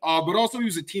 But also he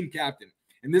was a team captain.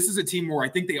 And this is a team where I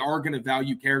think they are going to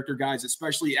value character guys,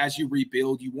 especially as you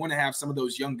rebuild. You want to have some of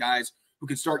those young guys who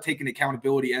can start taking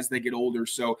accountability as they get older.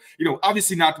 So,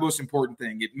 obviously not the most important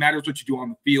thing. It matters what you do on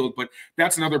the field, but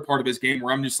that's another part of his game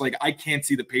where I'm just like, I can't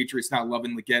see the Patriots not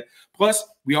loving Leggett. Plus,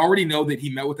 we already know that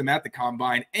he met with them at the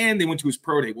Combine and they went to his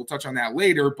pro day. We'll touch on that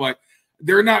later, but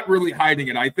they're not really hiding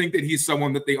it. I think that he's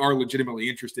someone that they are legitimately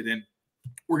interested in.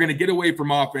 We're going to get away from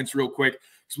offense real quick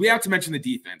because we have to mention the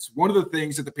defense. One of the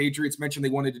things that the Patriots mentioned they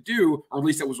wanted to do, or at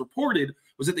least that was reported,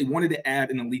 was that they wanted to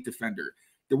add an elite defender.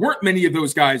 There weren't many of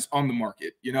those guys on the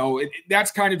market.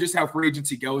 That's kind of just how free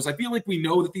agency goes. I feel like we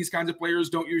know that these kinds of players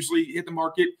don't usually hit the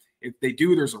market. If they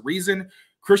do, there's a reason.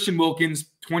 Christian Wilkins,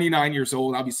 29 years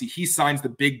old. Obviously, he signs the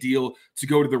big deal to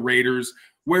go to the Raiders.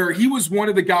 where he was one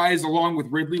of the guys along with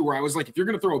Ridley where I was like, if you're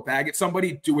going to throw a bag at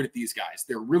somebody, do it at these guys.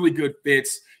 They're really good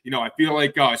fits. I feel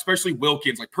like especially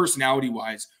Wilkins, like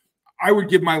personality-wise, I would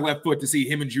give my left foot to see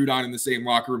him and Judon in the same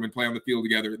locker room and play on the field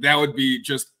together. That would be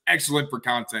just excellent for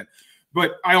content.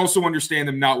 But I also understand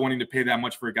them not wanting to pay that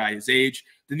much for a guy his age.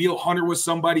 Daniil Hunter was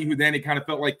somebody who then it kind of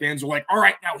felt like fans were like, all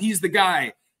right, now he's the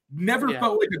guy. Never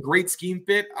felt like a great scheme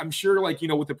fit. I'm sure,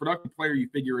 with the productive player, you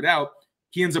figure it out.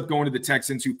 He ends up going to the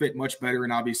Texans, who fit much better,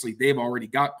 and obviously they've already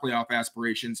got playoff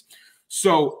aspirations.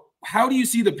 So how do you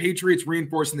see the Patriots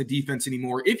reinforcing the defense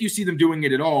anymore, if you see them doing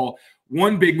it at all?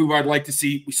 One big move I'd like to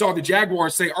see, we saw the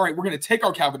Jaguars say, all right, we're going to take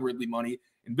our Calvin Ridley money,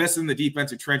 invest in the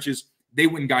defensive trenches. They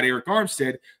went and got Eric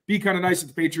Armstead. Be kind of nice if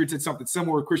the Patriots did something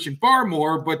similar with Christian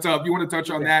Barmore, but if you want to touch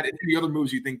on that and any other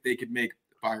moves you think they could make,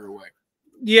 fire away.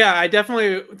 Yeah, I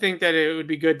definitely think that it would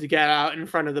be good to get out in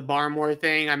front of the Barmore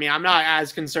thing. I mean, I'm not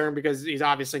as concerned because he's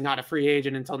obviously not a free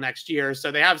agent until next year,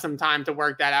 so they have some time to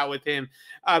work that out with him.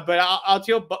 But I'll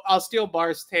steal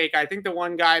Bar's take. I think the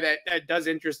one guy that does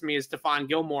interest me is Stephon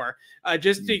Gilmore,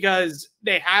 just because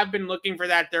they have been looking for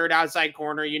that third outside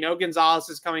corner. Gonzalez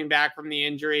is coming back from the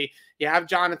injury. You have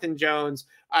Jonathan Jones.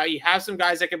 You have some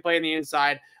guys that can play on the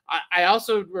inside. I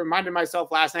also reminded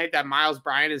myself last night that Miles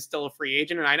Bryant is still a free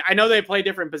agent. And I know they play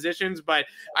different positions, but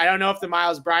I don't know if the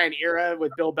Miles Bryant era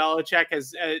with Bill Belichick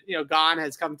has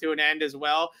come to an end as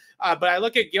well. But I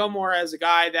look at Gilmore as a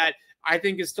guy that I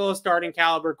think is still a starting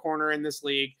caliber corner in this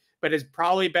league, but is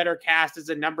probably better cast as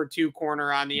a number 2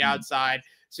 corner on the outside.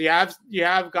 So you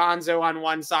have Gonzo on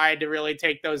one side to really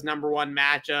take those number 1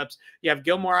 matchups. You have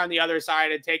Gilmore on the other side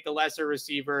to take the lesser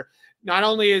receiver. Not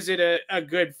only is it a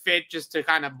good fit just to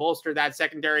kind of bolster that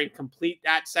secondary, complete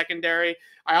that secondary,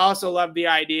 I also love the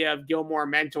idea of Gilmore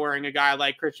mentoring a guy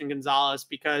like Christian Gonzalez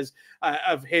because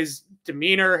of his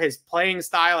demeanor, his playing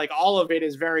style. Like all of it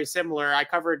is very similar. I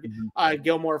covered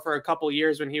Gilmore for a couple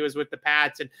years when he was with the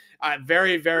Pats, and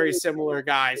very, very similar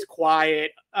guys.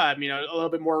 Quiet, a little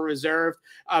bit more reserved,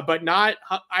 but not.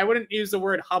 I wouldn't use the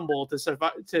word humble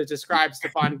to describe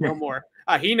Stephon Gilmore.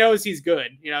 He knows he's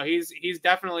good. He's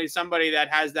definitely somebody that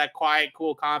has that quiet,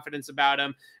 cool confidence about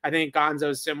him. I think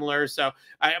Gonzo's similar. So,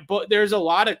 but there's a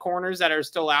lot of corners that are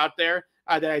still out there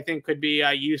that I think could be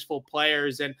useful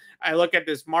players. And I look at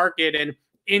this market and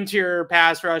interior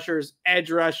pass rushers,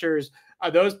 edge rushers,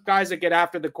 those guys that get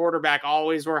after the quarterback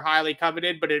always were highly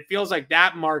coveted, but it feels like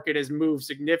that market has moved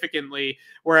significantly.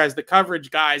 Whereas the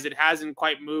coverage guys, it hasn't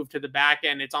quite moved to the back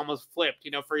end. It's almost flipped.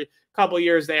 For a couple of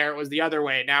years there, it was the other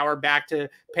way. Now we're back to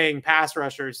paying pass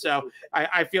rushers. So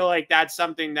I feel like that's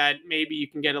something that maybe you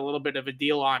can get a little bit of a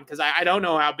deal on, because I don't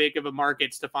know how big of a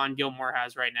market Stephon Gilmore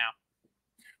has right now.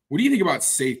 What do you think about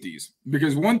safeties?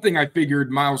 Because one thing I figured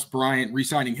Miles Bryant,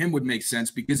 re-signing him would make sense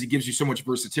because he gives you so much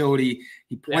versatility.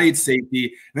 He played safety.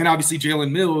 And then obviously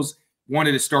Jalen Mills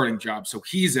wanted a starting job, so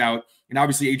he's out. And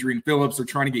obviously Adrian Phillips, they're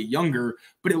trying to get younger.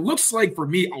 But it looks like for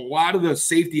me, a lot of the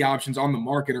safety options on the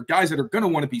market are guys that are going to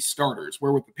want to be starters,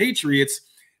 where with the Patriots,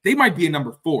 they might be a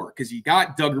number 4 because you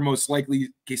got Duggar most likely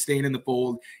staying in the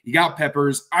fold. You got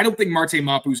Peppers. I don't think Marte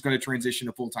Mapu is going to transition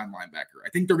to full-time linebacker. I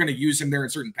think they're going to use him there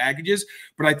in certain packages,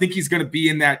 but I think he's going to be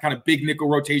in that kind of big nickel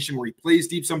rotation where he plays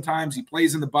deep sometimes, he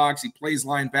plays in the box, he plays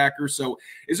linebacker. So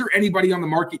is there anybody on the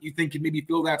market you think can maybe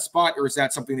fill that spot, or is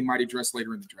that something they might address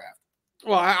later in the draft?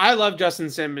 Well, I love Justin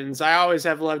Simmons. I always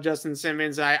have loved Justin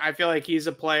Simmons. I feel like he's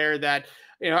a player that,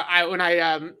 when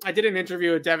I did an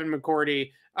interview with Devin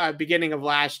McCourty beginning of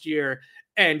last year,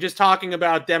 and just talking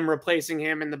about them replacing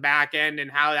him in the back end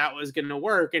and how that was going to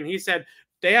work. And he said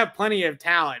they have plenty of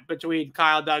talent between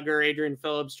Kyle Duggar, Adrian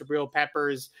Phillips, Jabril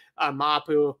Peppers,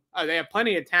 Mapu. They have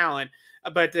plenty of talent.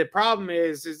 But the problem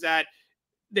is that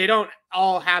they don't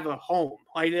all have a home.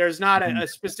 Like there's not a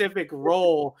specific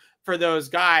role for those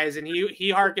guys. And he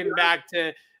harkened back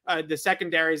to the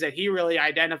secondaries that he really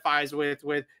identifies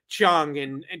with Chung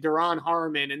and Duron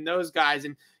Harmon and those guys.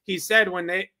 And he said when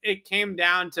it came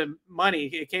down to money,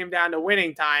 it came down to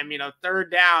winning time,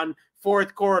 third down,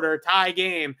 fourth quarter, tie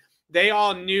game, they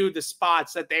all knew the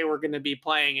spots that they were going to be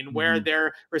playing and where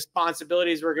their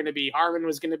responsibilities were going to be. Harmon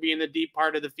was going to be in the deep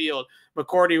part of the field.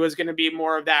 McCourty was going to be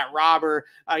more of that robber,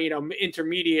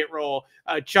 intermediate role.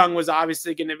 Chung was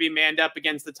obviously going to be manned up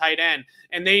against the tight end,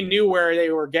 and they knew where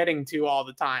they were getting to all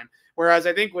the time. Whereas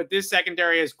I think with this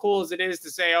secondary, as cool as it is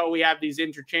to say, oh, we have these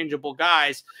interchangeable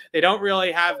guys, they don't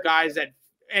really have guys that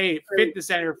A, fit the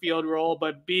center field role,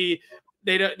 but B,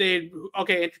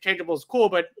 okay, interchangeable is cool,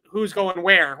 but who's going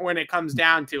where when it comes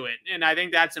down to it? And I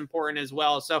think that's important as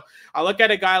well. So I look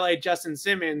at a guy like Justin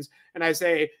Simmons and I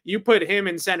say, you put him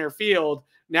in center field.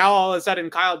 Now all of a sudden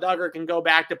Kyle Duggar can go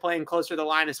back to playing closer to the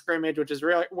line of scrimmage, which is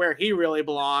really where he really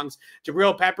belongs.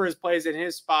 Jabril Peppers plays in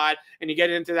his spot, and you get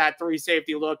into that 3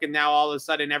 safety look, and now all of a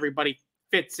sudden everybody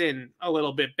fits in a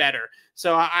little bit better.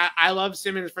 So I love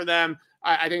Simmons for them.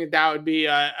 I think that would be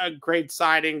a great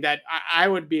signing that I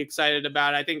would be excited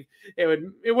about. I think it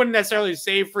wouldn't necessarily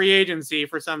save free agency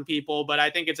for some people, but I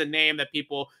think it's a name that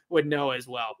people would know as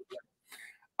well.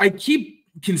 I keep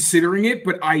considering it,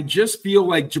 but I just feel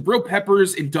like Jabril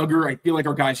Peppers and Duggar, I feel like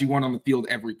are guys you want on the field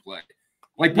every play.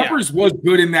 Like Peppers was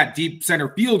good in that deep center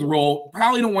field role.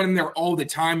 Probably don't want him there all the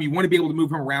time. You want to be able to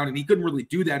move him around, and he couldn't really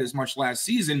do that as much last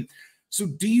season. So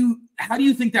how do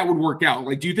you think that would work out?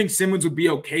 Like, do you think Simmons would be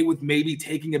okay with maybe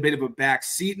taking a bit of a back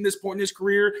seat in this point in his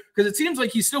career? Because it seems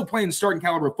like he's still playing starting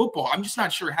caliber football. I'm just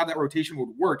not sure how that rotation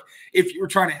would work if you were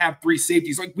trying to have 3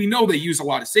 safeties. Like, we know they use a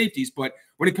lot of safeties, but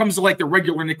when it comes to like the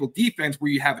regular nickel defense where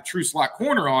you have a true slot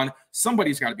corner on,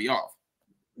 somebody's got to be off.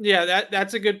 Yeah,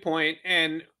 that's a good point.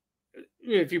 And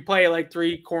if you play like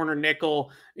 3 corner nickel,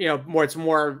 it's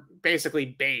more basically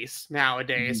base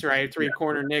nowadays, right? 3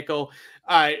 corner nickel.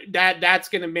 That's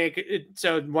going to make it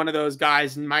so one of those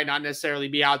guys might not necessarily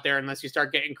be out there unless you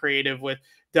start getting creative with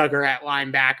Duggar at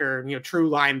linebacker, true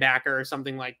linebacker or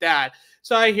something like that.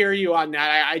 So I hear you on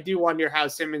that. I do wonder how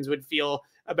Simmons would feel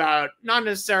about not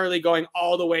necessarily going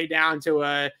all the way down to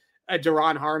a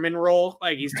Daron Harmon role.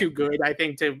 Like, he's too good, I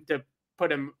think, to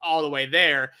put him all the way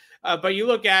there. But you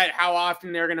look at how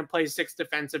often they're going to play 6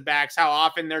 defensive backs, how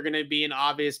often they're going to be in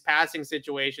obvious passing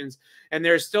situations, and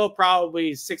there's still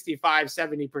probably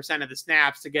 65-70% of the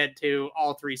snaps to get to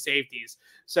all 3 safeties.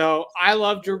 So I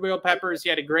love Jabril Peppers. He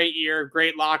had a great year,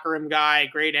 great locker room guy,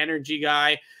 great energy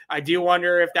guy. I do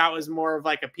wonder if that was more of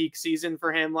like a peak season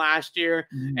for him last year.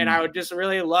 And I would just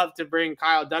really love to bring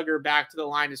Kyle Duggar back to the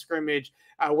line of scrimmage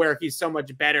where he's so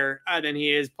much better than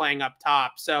he is playing up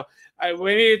top. So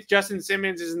maybe Justin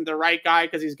Simmons isn't the right guy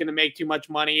because he's going to make too much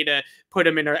money to put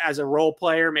him in as a role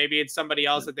player. Maybe it's somebody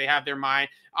else that they have their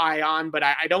eye on, but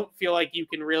I don't feel like you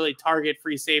can really target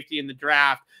free safety in the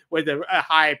draft with a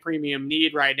high premium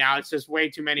need right now. It's just way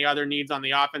too many other needs on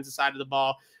the offensive side of the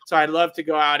ball. So I'd love to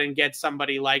go out and get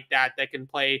somebody like that can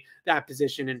play that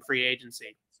position in free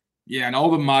agency. Yeah, and all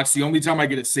the mocks, the only time I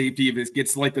get a safety, if it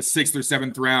gets like the 6th or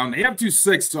 7th round, they have 2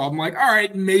 6. So I'm like, all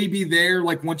right, maybe there,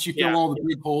 like once you fill all the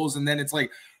big holes, and then it's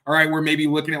like, all right, we're maybe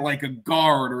looking at like a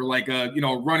guard or like a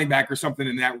running back or something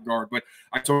in that regard. But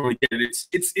I totally get it.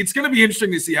 It's going to be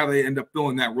interesting to see how they end up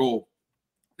filling that role.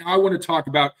 Now I want to talk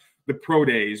about the pro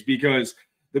days because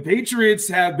the Patriots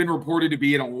have been reported to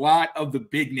be in a lot of the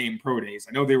big name pro days.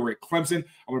 I know they were at Clemson.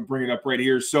 I'm going to bring it up right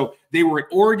here. So they were at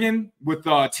Oregon with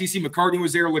T.C. McCartney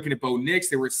was there looking at Bo Nix.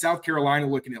 They were at South Carolina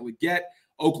looking at Leggett.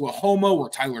 Oklahoma where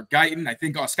Tyler Guyton. I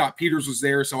think Scott Peters was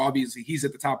there. So obviously he's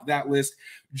at the top of that list.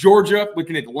 Georgia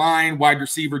looking at the line, wide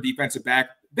receiver, defensive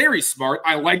back. Very smart.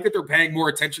 I like that they're paying more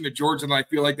attention to Georgia than I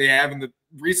feel like they have in the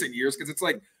recent years because it's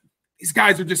like, these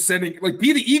guys are just sending, like,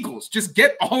 be the Eagles. Just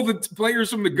get all the players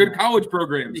from the good college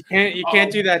programs. You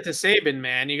can't do that to Saban,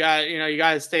 man. You got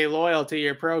to stay loyal to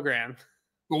your program.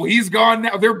 Well, he's gone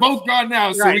now. They're both gone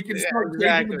now, so we can start.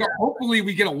 Exactly. Hopefully,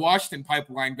 we get a Washington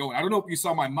pipeline going. I don't know if you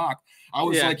saw my mock. I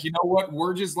was like, you know what?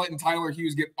 We're just letting Tyler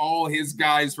Hughes get all his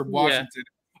guys from Washington.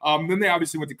 Then they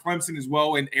obviously went to Clemson as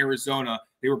well, and Arizona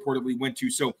they reportedly went to.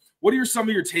 So what are some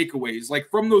of your takeaways? Like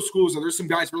from those schools, are there some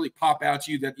guys really pop out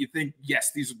to you that you think,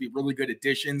 yes, these would be really good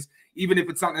additions, even if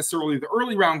it's not necessarily the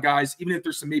early round guys, even if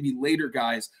there's some maybe later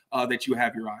guys that you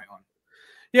have your eye on?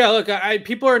 Yeah, look,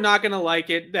 people are not going to like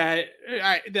it.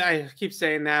 I keep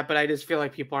saying that, but I just feel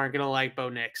like people aren't going to like Bo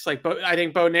Nix. I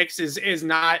think Bo Nix is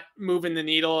not moving the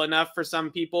needle enough for some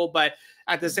people, but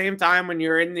at the same time, when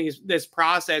you're in this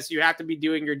process, you have to be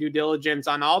doing your due diligence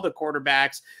on all the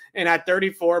quarterbacks. And at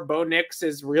 34, Bo Nix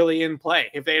is really in play.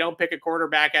 If they don't pick a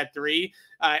quarterback at 3,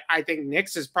 I think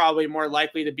Nix is probably more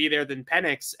likely to be there than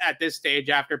Penix at this stage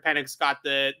after Penix got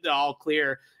the all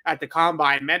clear at the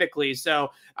combine medically. So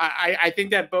I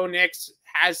think that Bo Nix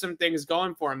has some things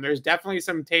going for him. There's definitely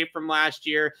some tape from last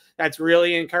year that's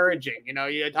really encouraging.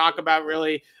 You talk about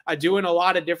really doing a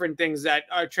lot of different things that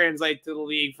translate to the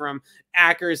league, from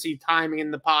accuracy, timing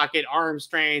in the pocket, arm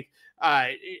strength,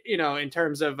 in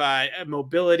terms of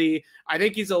mobility. I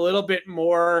think he's a little bit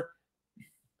more,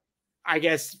 I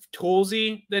guess,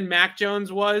 toolsy than Mac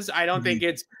Jones was. I don't think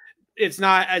it's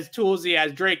not as toolsy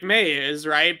as Drake May is,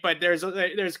 right? But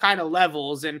there's kind of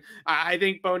levels, and I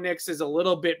think Bo Nix is a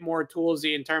little bit more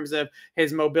toolsy in terms of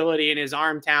his mobility and his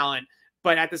arm talent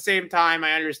But at the same time,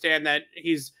 I understand that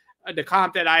the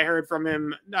comp that I heard from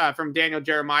him, from Daniel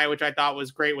Jeremiah, which I thought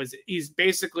was great, was he's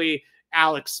basically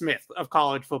Alex Smith of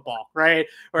college football, right?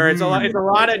 Where it's a lot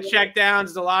of check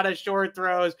downs, a lot of short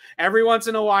throws. Every once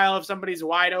in a while, if somebody's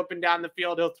wide open down the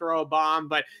field, he'll throw a bomb,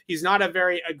 but he's not a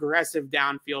very aggressive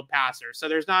downfield passer. So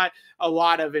there's not a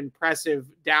lot of impressive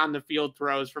down the field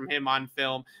throws from him on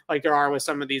film like there are with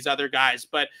some of these other guys.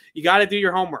 But you got to do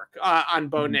your homework on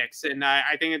Bo Nix, and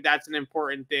I think that's an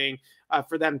important thing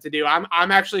for them to do. I'm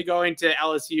actually going to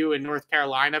LSU in North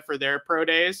Carolina for their pro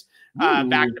days,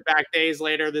 back-to-back days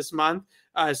later this month.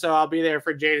 So I'll be there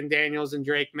for Jaden Daniels and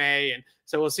Drake May. And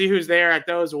so we'll see who's there at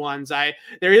those ones.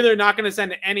 They're either not going to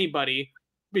send anybody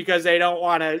because they don't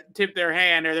want to tip their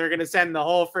hand, or they're going to send the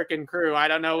whole freaking crew. I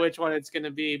don't know which one it's going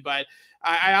to be, but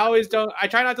I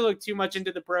try not to look too much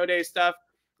into the pro day stuff.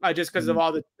 Just because of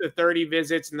all the 30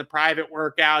 visits and the private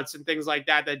workouts and things like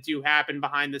that do happen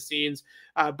behind the scenes.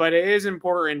 But it is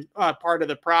important part of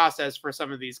the process for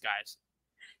some of these guys.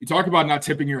 You talk about not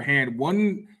tipping your hand.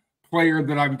 One player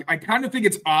that I kind of think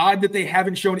it's odd that they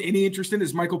haven't shown any interest in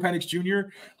is Michael Penix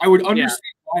Jr. I would understand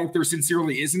why if there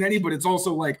sincerely isn't any, but it's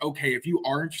also like, okay, if you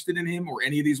are interested in him or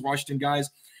any of these Washington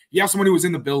guys, you have someone who was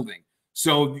in the building.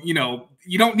 So, you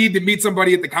don't need to meet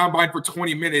somebody at the combine for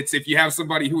 20 minutes if you have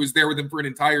somebody who is there with him for an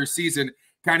entire season,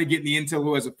 kind of getting the intel,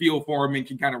 who has a feel for him and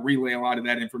can kind of relay a lot of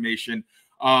that information.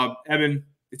 Evan,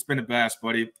 it's been a blast,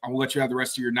 buddy. I will let you have the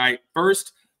rest of your night.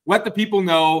 First, let the people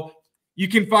know you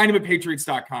can find him at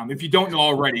Patriots.com. If you don't know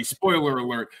already, spoiler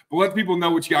alert, but let people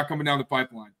know what you got coming down the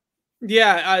pipeline.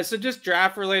 Yeah, so just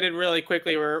draft related really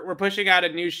quickly. We're pushing out a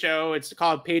new show. It's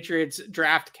called Patriots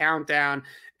Draft Countdown,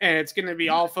 and it's going to be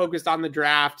all focused on the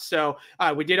draft. So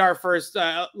we did our first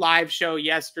live show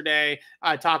yesterday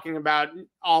talking about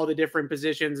all the different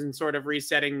positions and sort of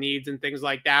resetting needs and things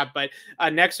like that. But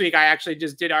next week, I actually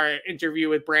just did our interview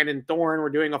with Brandon Thorne. We're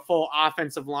doing a full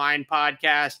offensive line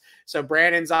podcast. So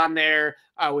Brandon's on there.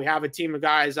 We have a team of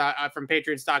guys from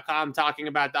Patriots.com talking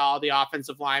about all the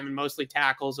offensive linemen, mostly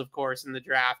tackles, of course, in the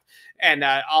draft and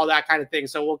all that kind of thing.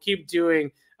 So we'll keep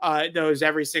doing those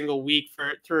every single week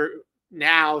through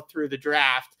the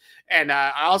draft. And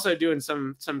I also doing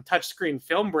some touchscreen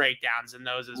film breakdowns in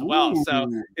those as well. Ooh. So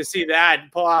you see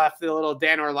that, pull off the little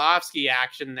Dan Orlovsky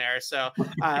action there. So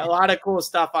a lot of cool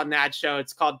stuff on that show.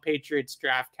 It's called Patriots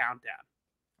Draft Countdown.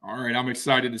 All right. I'm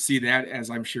excited to see that,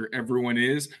 as I'm sure everyone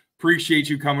is. Appreciate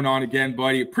you coming on again,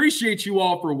 buddy. Appreciate you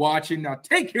all for watching. Now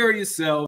take care of yourselves.